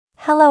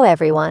Hello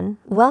everyone,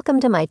 welcome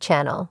to my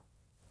channel.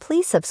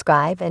 Please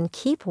subscribe and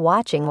keep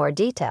watching more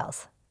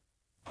details.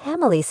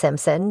 Emily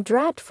Simpson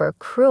dragged for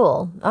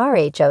cruel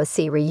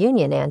RHOC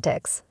reunion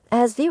antics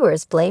as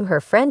viewers blame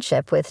her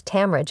friendship with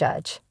Tamra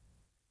Judge.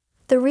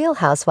 The Real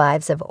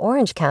Housewives of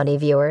Orange County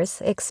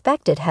viewers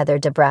expected Heather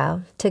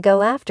Dubrow to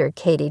go after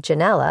Katie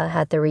Janela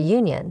at the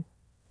reunion,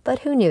 but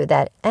who knew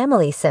that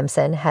Emily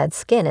Simpson had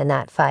skin in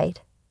that fight?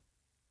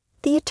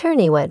 The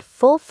attorney went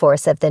full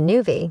force at the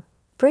newbie,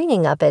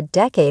 bringing up a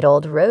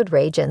decade-old road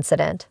rage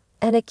incident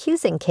and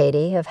accusing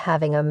Katie of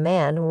having a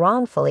man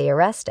wrongfully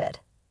arrested.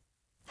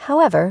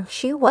 However,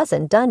 she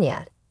wasn't done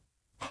yet.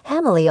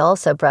 Emily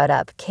also brought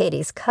up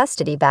Katie's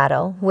custody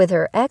battle with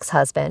her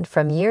ex-husband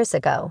from years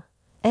ago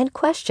and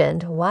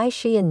questioned why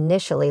she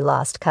initially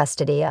lost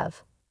custody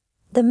of.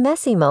 The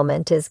messy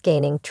moment is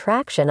gaining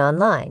traction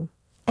online,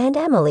 and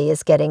Emily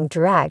is getting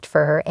dragged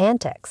for her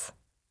antics.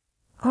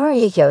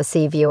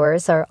 RHOC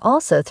viewers are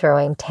also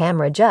throwing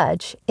Tamra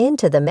Judge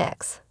into the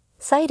mix,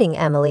 citing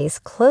Emily's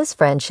close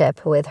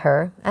friendship with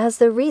her as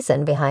the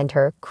reason behind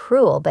her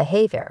cruel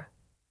behavior.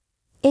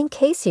 In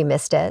case you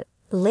missed it,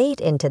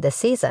 late into the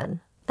season,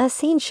 a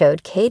scene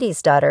showed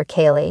Katie's daughter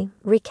Kaylee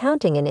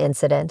recounting an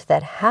incident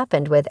that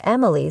happened with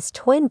Emily's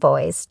twin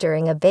boys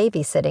during a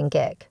babysitting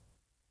gig.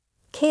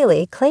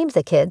 Kaylee claimed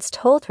the kids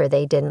told her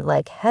they didn't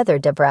like Heather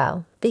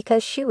Dubrow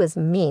because she was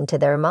mean to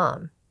their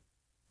mom.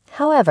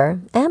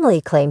 However,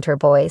 Emily claimed her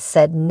boys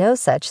said no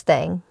such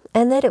thing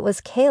and that it was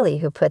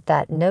Kaylee who put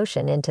that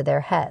notion into their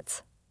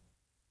heads.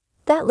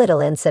 That little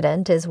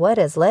incident is what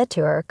has led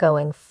to her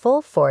going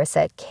full force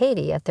at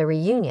Katie at the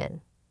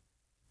reunion.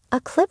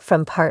 A clip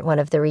from part 1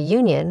 of the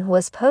reunion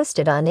was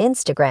posted on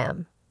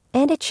Instagram,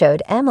 and it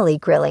showed Emily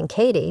grilling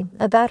Katie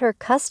about her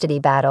custody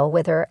battle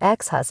with her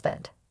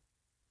ex-husband.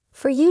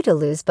 For you to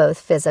lose both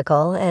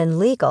physical and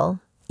legal,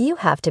 you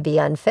have to be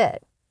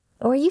unfit,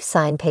 or you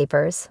sign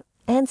papers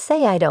and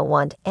say I don't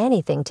want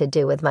anything to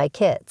do with my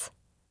kids.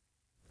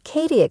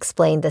 Katie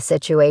explained the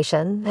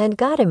situation and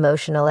got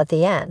emotional at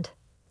the end,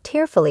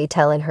 tearfully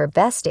telling her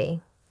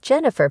bestie,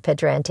 Jennifer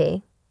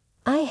Pedranti,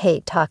 "I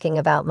hate talking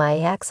about my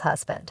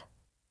ex-husband."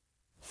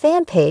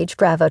 Fan page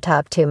Bravo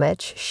Top Too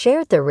Much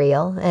shared the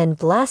reel and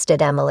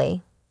blasted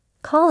Emily,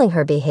 calling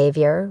her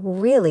behavior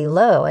really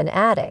low and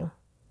adding,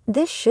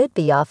 "This should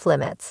be off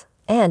limits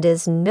and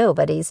is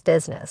nobody's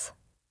business."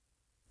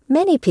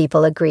 Many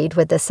people agreed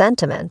with the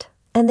sentiment,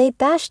 and they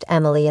bashed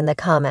Emily in the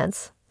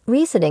comments,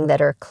 reasoning that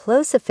her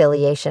close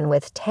affiliation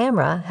with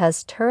Tamra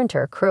has turned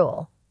her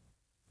cruel.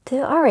 The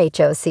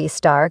RHOC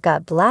star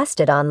got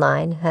blasted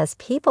online as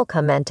people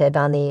commented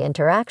on the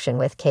interaction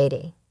with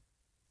Katie.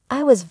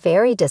 "I was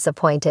very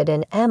disappointed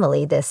in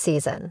Emily this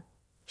season.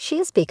 She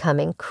is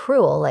becoming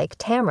cruel like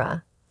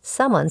Tamra,"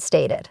 someone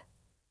stated.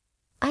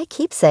 "I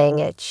keep saying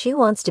it, she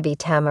wants to be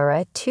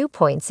Tamara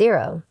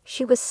 2.0.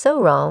 She was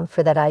so wrong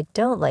for that I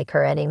don't like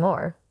her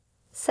anymore,"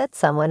 said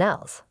someone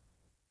else.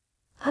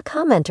 A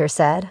commenter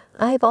said,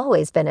 "I've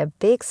always been a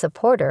big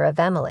supporter of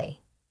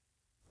Emily.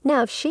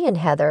 Now she and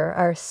Heather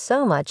are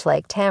so much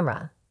like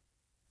Tamra.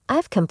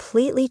 I've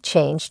completely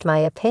changed my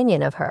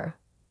opinion of her."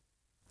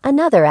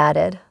 Another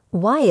added,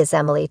 "Why is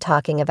Emily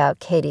talking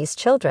about Katie's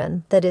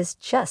children that is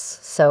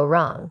just so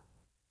wrong?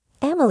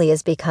 Emily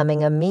is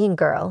becoming a mean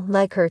girl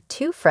like her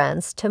two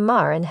friends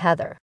Tamar and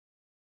Heather."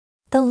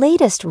 The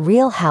latest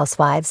Real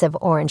Housewives of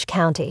Orange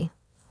County,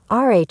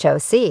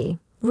 RHOC,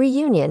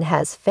 reunion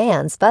has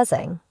fans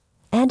buzzing,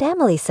 and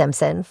Emily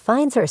Simpson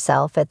finds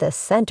herself at the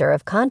center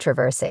of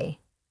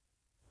controversy.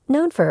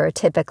 Known for her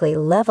typically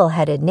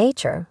level-headed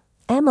nature,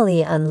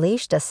 Emily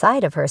unleashed a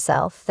side of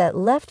herself that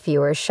left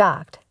viewers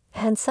shocked,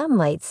 and some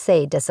might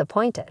say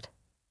disappointed.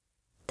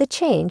 The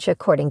change,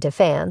 according to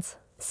fans,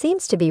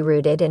 seems to be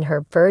rooted in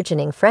her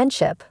burgeoning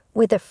friendship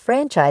with the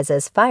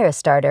franchise's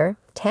firestarter,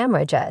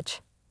 Tamra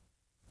Judge.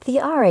 The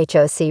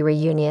RHOC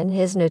reunion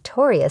is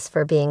notorious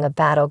for being a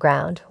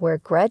battleground where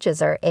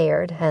grudges are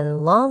aired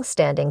and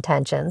long-standing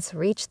tensions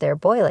reach their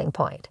boiling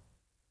point.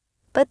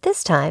 But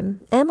this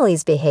time,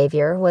 Emily's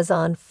behavior was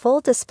on full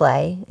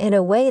display in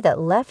a way that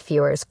left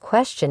viewers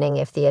questioning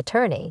if the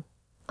attorney,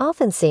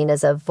 often seen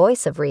as a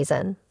voice of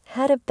reason,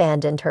 had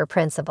abandoned her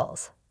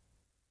principles.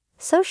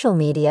 Social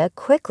media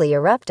quickly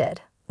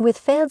erupted, with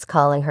fans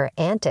calling her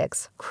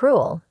antics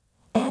cruel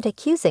and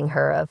accusing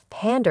her of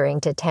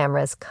pandering to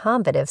Tamra's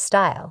combative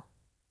style.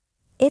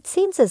 It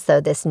seems as though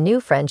this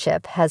new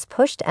friendship has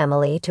pushed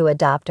Emily to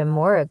adopt a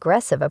more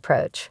aggressive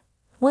approach,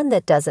 one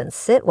that doesn't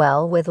sit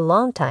well with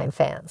longtime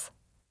fans.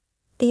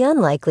 The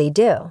unlikely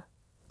do.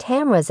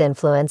 Tamra's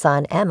influence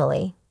on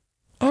Emily.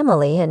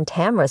 Emily and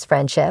Tamra's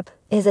friendship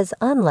is as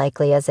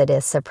unlikely as it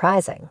is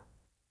surprising.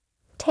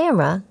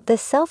 Tamra, the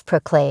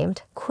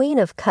self-proclaimed queen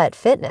of cut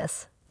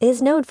fitness,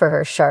 is known for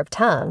her sharp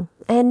tongue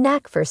and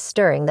knack for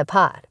stirring the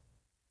pot.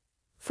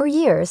 For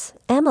years,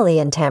 Emily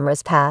and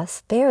Tamra's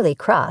paths barely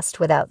crossed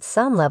without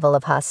some level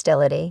of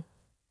hostility.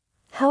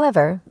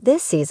 However,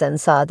 this season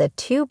saw the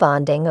two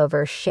bonding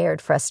over shared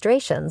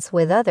frustrations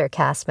with other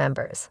cast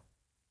members.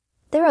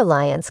 Their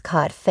alliance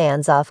caught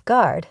fans off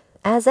guard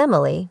as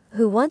Emily,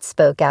 who once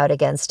spoke out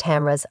against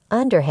Tamra's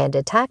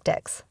underhanded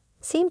tactics,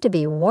 seemed to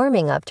be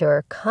warming up to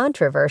her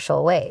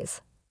controversial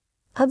ways.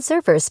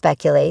 Observers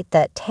speculate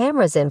that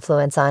Tamra's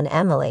influence on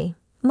Emily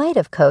might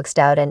have coaxed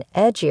out an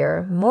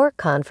edgier, more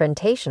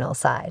confrontational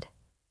side.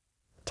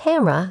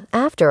 Tamra,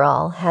 after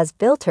all, has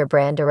built her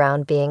brand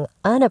around being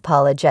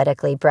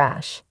unapologetically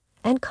brash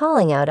and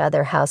calling out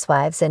other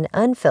housewives in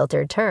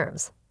unfiltered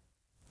terms.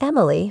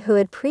 Emily, who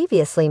had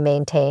previously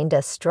maintained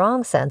a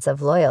strong sense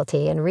of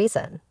loyalty and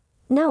reason,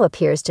 now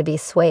appears to be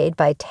swayed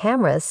by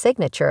Tamra's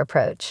signature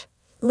approach,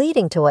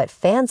 leading to what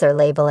fans are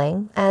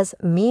labeling as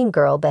mean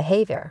girl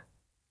behavior.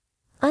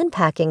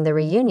 Unpacking the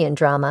reunion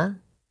drama.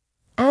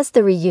 As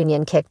the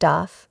reunion kicked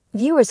off,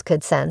 viewers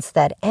could sense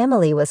that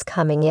Emily was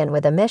coming in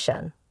with a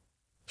mission.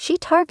 She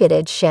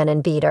targeted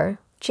Shannon Beater,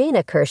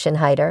 Jana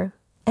Kirschenheiter,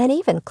 and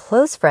even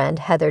close friend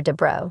Heather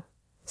Dubrow,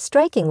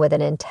 striking with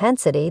an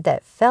intensity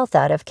that felt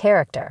out of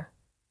character.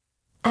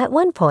 At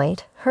one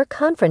point, her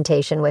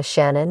confrontation with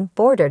Shannon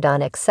bordered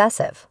on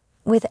excessive,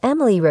 with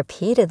Emily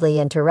repeatedly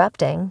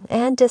interrupting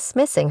and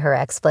dismissing her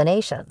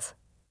explanations.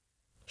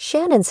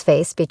 Shannon's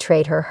face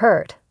betrayed her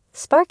hurt,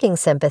 sparking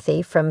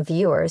sympathy from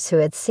viewers who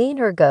had seen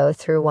her go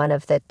through one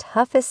of the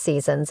toughest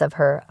seasons of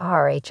her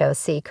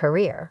RHOC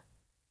career.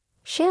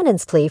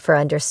 Shannon's plea for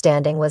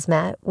understanding was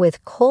met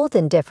with cold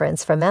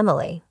indifference from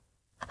Emily,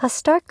 a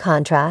stark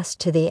contrast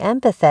to the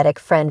empathetic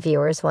friend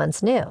viewers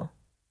once knew.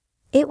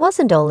 It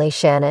wasn't only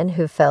Shannon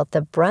who felt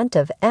the brunt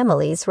of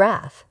Emily's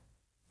wrath.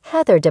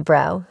 Heather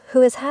Dubrow, who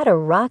has had a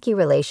rocky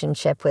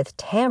relationship with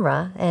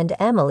Tamra and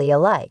Emily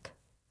alike,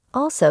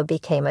 also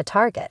became a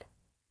target.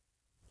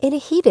 In a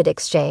heated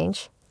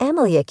exchange,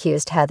 Emily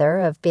accused Heather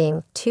of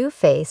being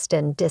two-faced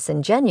and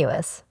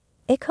disingenuous,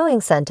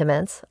 echoing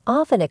sentiments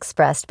often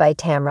expressed by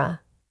Tamra.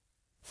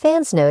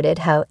 Fans noted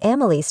how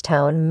Emily's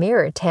tone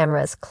mirrored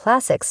Tamra's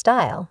classic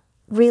style,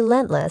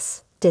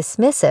 relentless,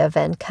 dismissive,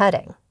 and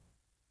cutting.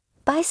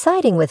 By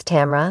siding with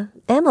Tamra,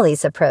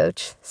 Emily's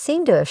approach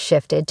seemed to have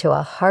shifted to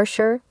a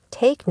harsher,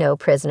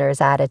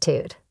 take-no-prisoners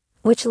attitude,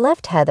 which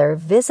left Heather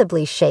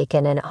visibly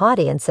shaken and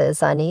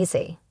audiences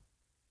uneasy.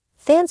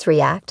 Fans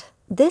react,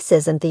 "This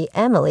isn't the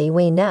Emily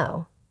we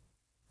know."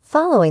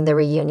 Following the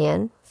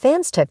reunion,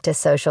 fans took to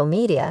social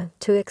media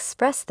to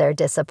express their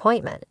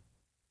disappointment.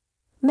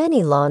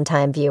 Many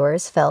longtime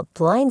viewers felt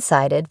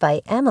blindsided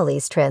by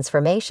Emily's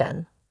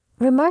transformation,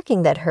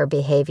 remarking that her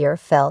behavior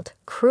felt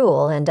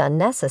cruel and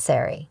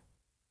unnecessary.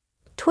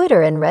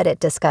 Twitter and Reddit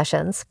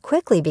discussions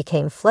quickly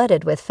became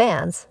flooded with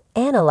fans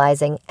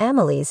analyzing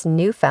Emily's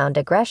newfound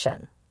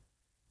aggression.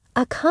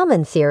 A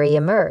common theory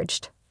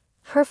emerged.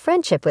 Her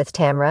friendship with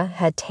Tamra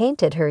had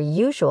tainted her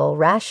usual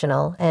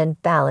rational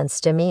and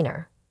balanced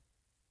demeanor.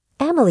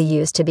 Emily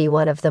used to be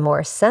one of the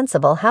more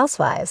sensible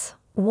housewives,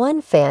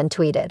 one fan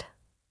tweeted.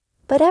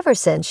 But ever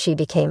since she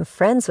became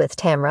friends with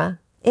Tamra,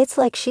 it's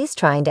like she's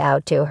trying to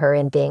outdo her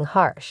in being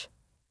harsh.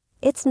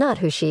 It's not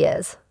who she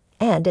is,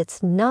 and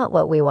it's not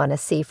what we want to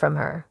see from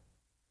her.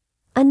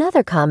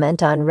 Another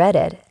comment on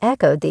Reddit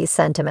echoed these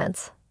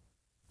sentiments.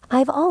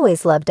 "I've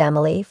always loved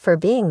Emily for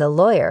being the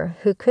lawyer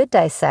who could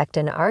dissect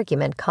an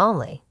argument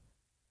calmly.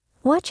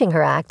 Watching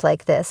her act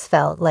like this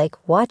felt like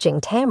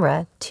watching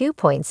Tamra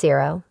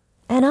 2.0,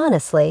 and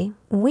honestly,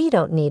 we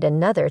don't need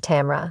another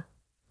Tamra.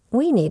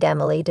 We need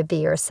Emily to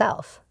be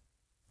herself."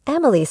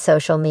 Emily's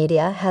social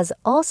media has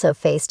also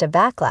faced a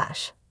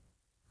backlash.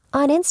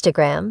 On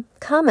Instagram,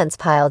 comments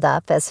piled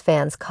up as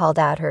fans called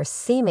out her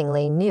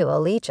seemingly new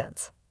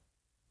allegiance.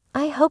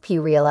 "I hope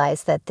you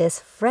realize that this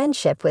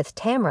friendship with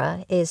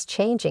Tamra is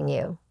changing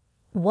you,"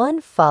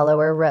 one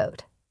follower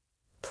wrote.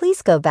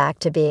 "Please go back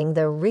to being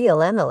the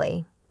real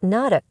Emily,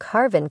 not a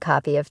carbon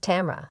copy of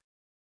Tamra."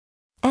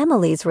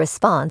 Emily's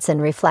response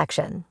and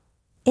reflection.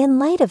 In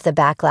light of the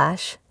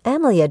backlash,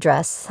 Emily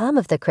addressed some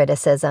of the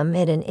criticism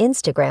in an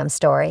Instagram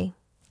story,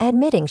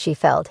 admitting she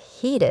felt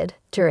heated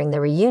during the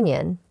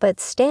reunion but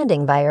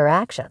standing by her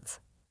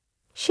actions.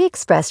 She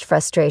expressed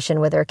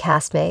frustration with her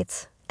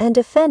castmates and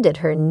defended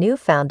her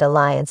newfound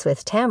alliance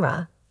with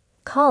Tamra,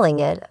 calling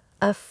it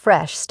a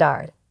fresh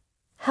start.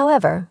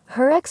 However,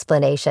 her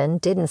explanation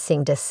didn't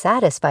seem to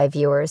satisfy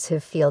viewers who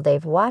feel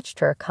they've watched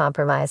her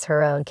compromise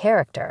her own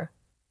character.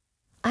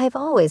 "I've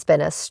always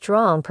been a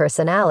strong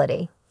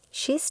personality,"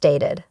 she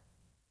stated.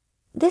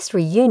 "This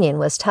reunion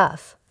was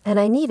tough, and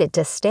I needed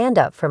to stand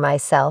up for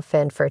myself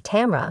and for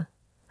Tamra,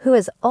 who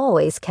has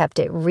always kept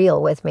it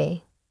real with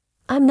me.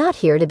 I'm not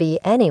here to be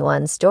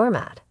anyone's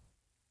doormat."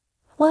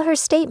 While her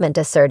statement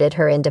asserted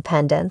her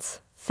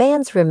independence,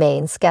 fans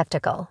remain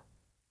skeptical.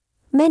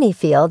 Many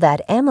feel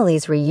that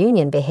Emily's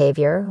reunion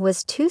behavior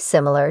was too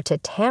similar to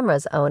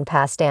Tamra's own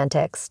past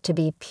antics to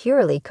be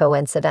purely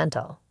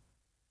coincidental.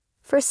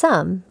 For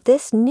some,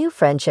 this new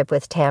friendship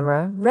with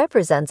Tamra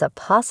represents a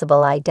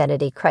possible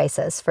identity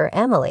crisis for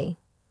Emily,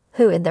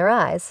 who, in their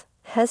eyes,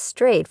 has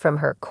strayed from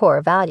her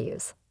core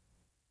values.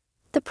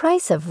 The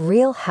price of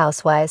Real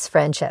Housewives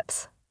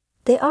friendships.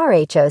 The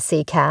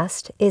RHOC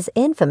cast is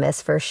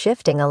infamous for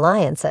shifting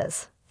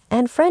alliances,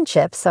 and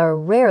friendships are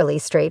rarely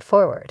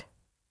straightforward.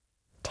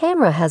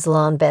 Tamra has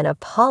long been a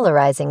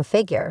polarizing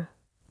figure,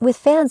 with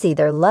fans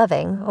either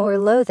loving or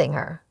loathing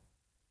her.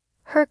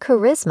 Her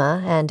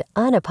charisma and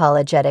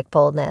unapologetic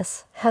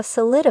boldness have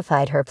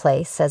solidified her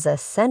place as a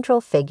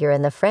central figure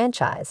in the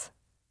franchise,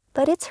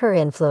 but it's her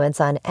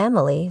influence on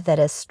Emily that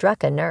has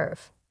struck a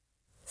nerve.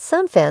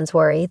 Some fans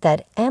worry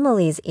that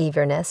Emily's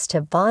eagerness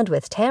to bond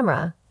with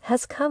Tamra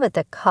has come at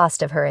the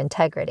cost of her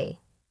integrity.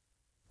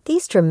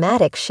 These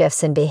dramatic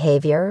shifts in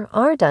behavior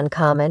aren't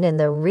uncommon in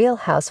the Real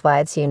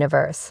Housewives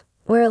universe,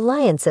 where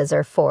alliances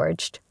are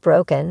forged,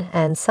 broken,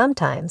 and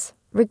sometimes,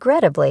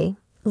 regrettably,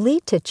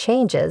 lead to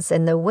changes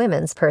in the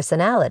women's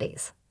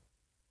personalities.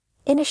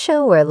 In a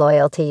show where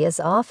loyalty is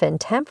often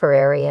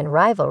temporary and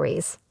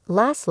rivalries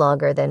last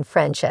longer than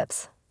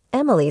friendships,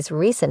 Emily's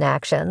recent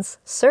actions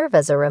serve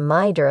as a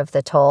reminder of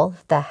the toll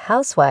the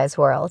housewives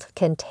world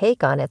can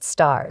take on its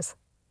stars.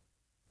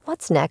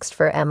 What's next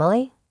for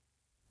Emily?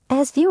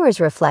 As viewers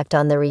reflect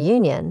on the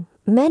reunion,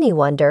 many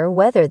wonder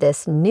whether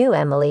this new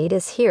Emily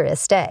is here to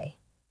stay.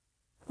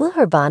 Will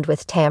her bond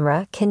with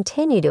Tamra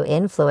continue to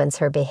influence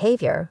her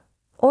behavior,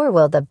 or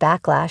will the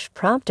backlash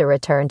prompt a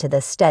return to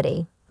the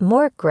steady,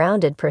 more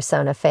grounded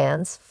persona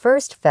fans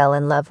first fell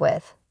in love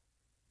with?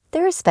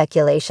 There is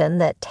speculation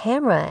that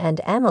Tamra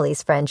and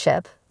Emily's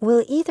friendship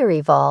will either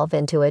evolve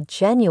into a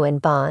genuine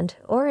bond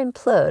or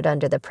implode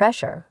under the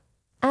pressure,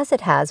 as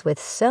it has with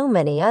so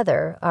many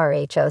other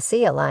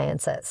RHOC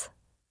alliances.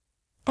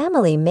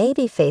 Emily may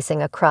be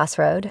facing a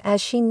crossroad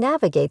as she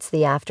navigates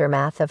the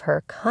aftermath of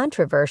her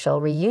controversial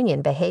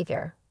reunion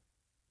behavior.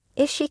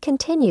 If she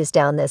continues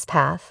down this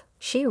path,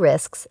 she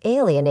risks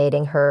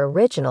alienating her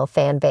original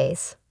fan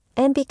base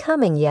and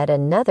becoming yet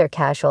another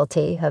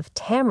casualty of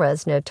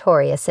Tamra's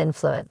notorious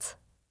influence.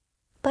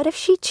 But if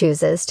she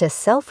chooses to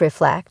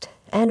self-reflect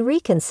and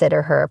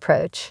reconsider her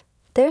approach,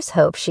 there's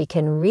hope she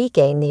can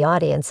regain the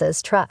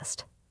audience's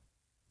trust.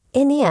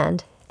 In the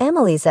end,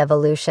 Emily's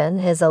evolution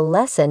is a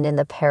lesson in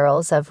the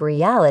perils of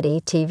reality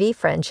TV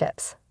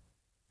friendships.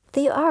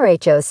 The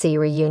RHOC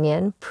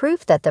reunion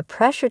proved that the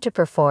pressure to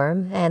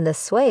perform and the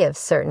sway of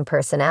certain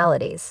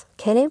personalities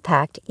can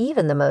impact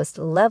even the most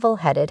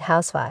level-headed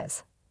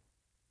housewives.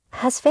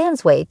 As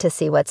fans wait to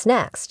see what's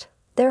next,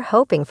 they're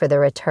hoping for the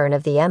return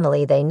of the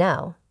Emily they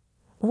know,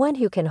 one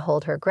who can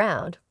hold her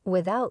ground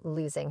without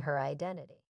losing her identity.